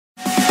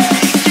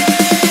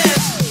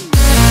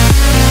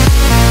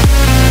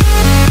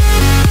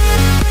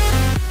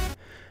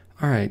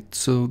Alright,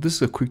 so this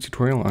is a quick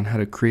tutorial on how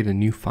to create a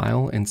new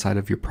file inside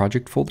of your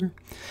project folder.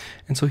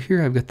 And so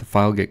here I've got the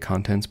file get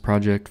contents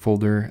project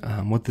folder.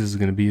 What this is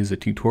going to be is a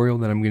tutorial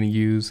that I'm going to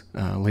use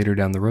later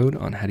down the road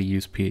on how to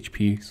use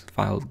PHP's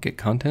file get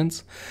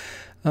contents.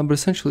 But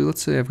essentially,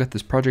 let's say I've got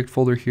this project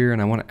folder here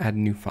and I want to add a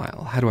new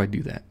file. How do I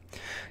do that?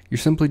 You're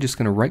simply just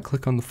going to right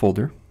click on the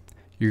folder.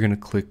 You're going to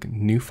click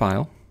new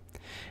file.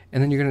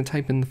 And then you're going to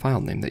type in the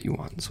file name that you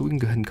want. So we can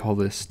go ahead and call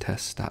this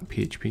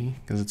test.php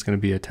because it's going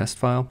to be a test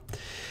file.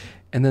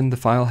 And then the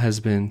file has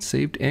been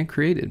saved and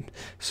created.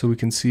 So we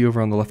can see over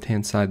on the left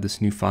hand side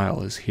this new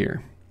file is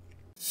here.